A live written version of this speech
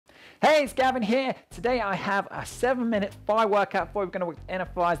Hey, it's Gavin here. Today I have a 7-minute thigh workout for you. We're going to work the inner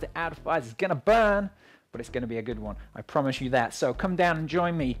thighs, the outer thighs. It's going to burn, but it's going to be a good one. I promise you that. So come down and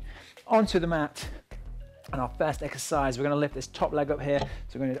join me onto the mat. And our first exercise, we're going to lift this top leg up here.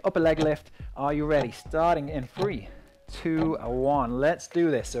 So we're going to do upper leg lift. Are you ready? Starting in 3, 2, 1. Let's do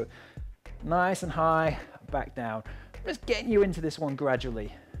this. So nice and high, back down. Just getting you into this one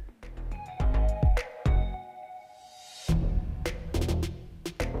gradually.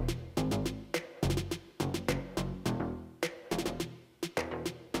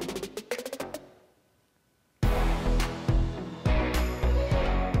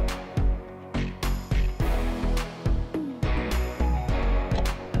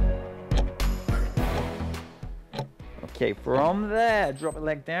 Okay, from there, drop the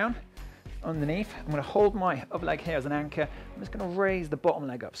leg down underneath. I'm going to hold my upper leg here as an anchor. I'm just going to raise the bottom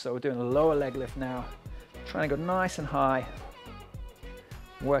leg up. So we're doing a lower leg lift now. Trying to go nice and high.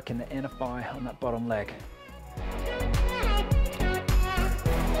 Working the inner thigh on that bottom leg.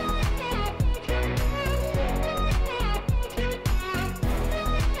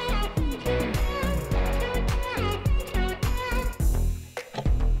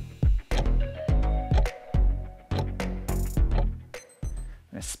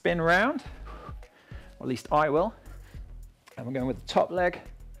 Spin round, or at least I will, and we're going with the top leg.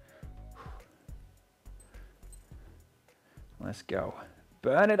 Let's go,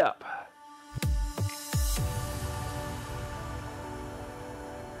 burn it up.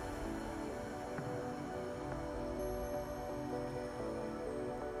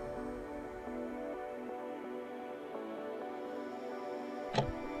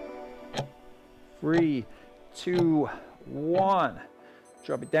 Three, 2, 1.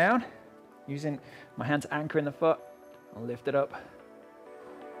 Drop it down, using my hand to anchor in the foot. I'll lift it up.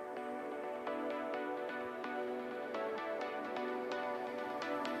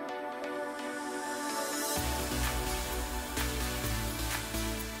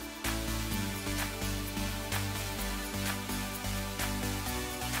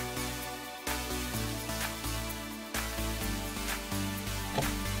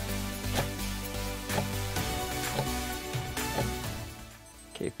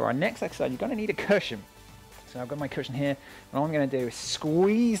 Okay, for our next exercise, you're going to need a cushion. So I've got my cushion here, and all I'm going to do is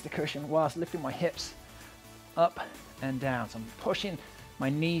squeeze the cushion whilst lifting my hips up and down. So I'm pushing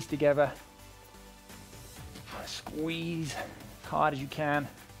my knees together. Squeeze as hard as you can.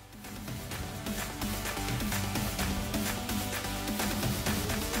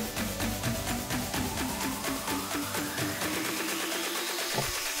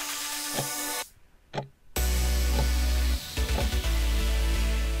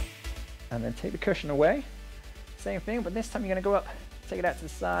 And then take the cushion away. Same thing, but this time you're going to go up, take it out to the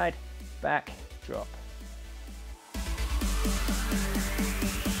side, back, drop.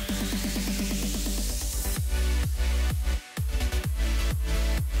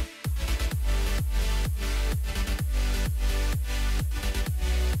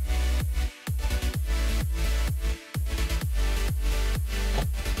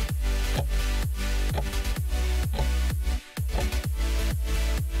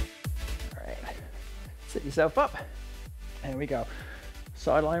 Sit yourself up. There we go.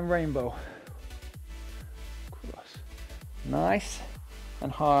 Sideline rainbow. Cross. Nice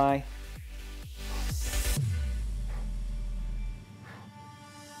and high.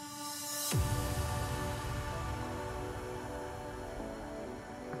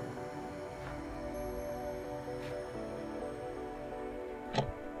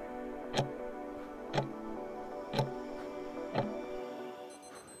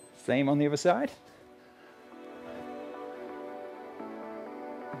 Same on the other side.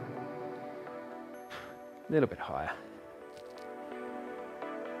 A little bit higher.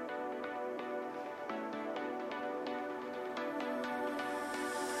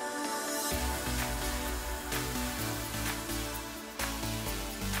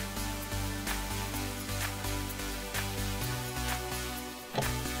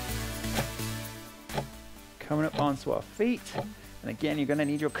 Coming up onto our feet, and again you're going to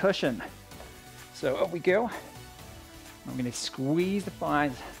need your cushion. So up we go. I'm going to squeeze the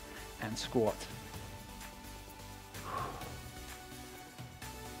thighs and squat.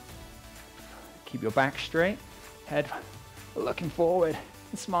 Keep your back straight, head looking forward,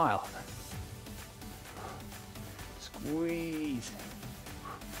 and smile. Squeeze.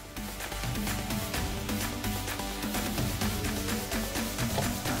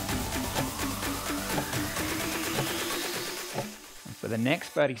 And for the next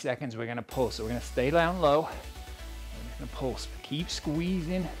 30 seconds, we're going to pulse. So we're going to stay down low. We're going to pulse. Keep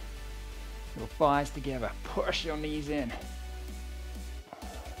squeezing your thighs together. Push your knees in.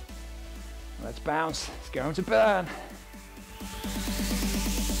 Let's bounce. It's going to burn.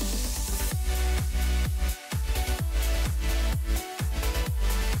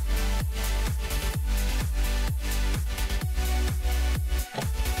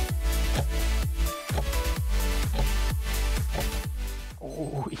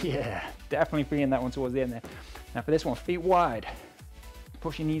 Oh yeah, definitely feeling that one towards the end there. Now for this one, feet wide.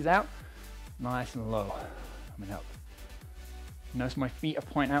 Push your knees out, nice and low, coming up. Notice my feet are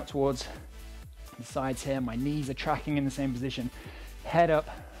pointing out towards the sides here. My knees are tracking in the same position. Head up,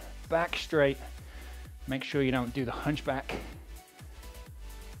 back straight. Make sure you don't do the hunchback.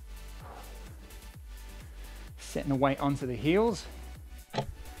 Setting the weight onto the heels. All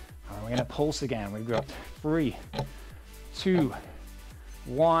right, we're gonna pulse again. We've got 3, 2,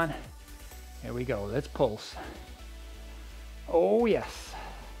 1. Here we go, let's pulse. Oh yes.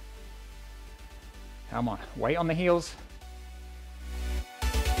 Come on, weight on the heels.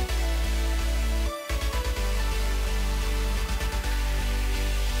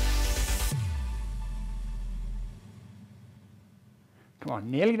 Come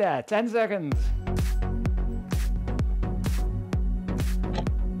on, nearly there, 10 seconds.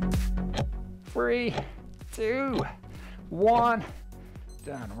 3, 2, 1.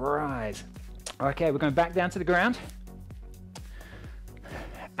 Done, rise. Okay, we're going back down to the ground.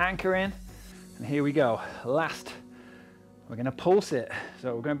 Anchor in, and here we go. Last, we're going to pulse it.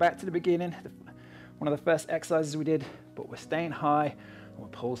 So we're going back to the beginning, one of the first exercises we did, but we're staying high and we're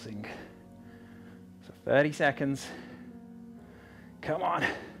pulsing. So 30 seconds. Come on.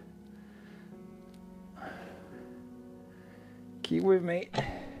 Keep with me.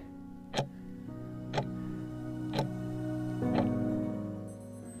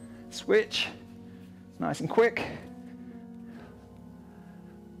 Switch. Nice and quick.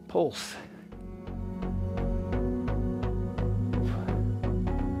 Pulse.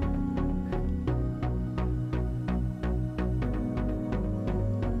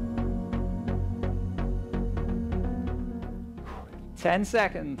 Ten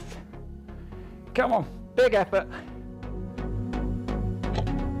seconds. Come on, big effort.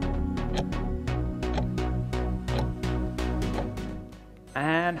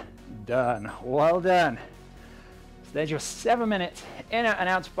 And done. Well done. So there's your 7-minute in and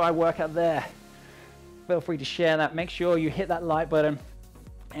out by workout there. Feel free to share that. Make sure you hit that like button.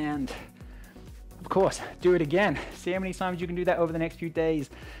 And of course, do it again. See how many times you can do that over the next few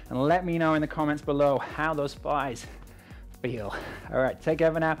days. And let me know in the comments below how those thighs feel. All right, take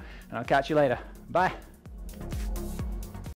care for now, and I'll catch you later. Bye.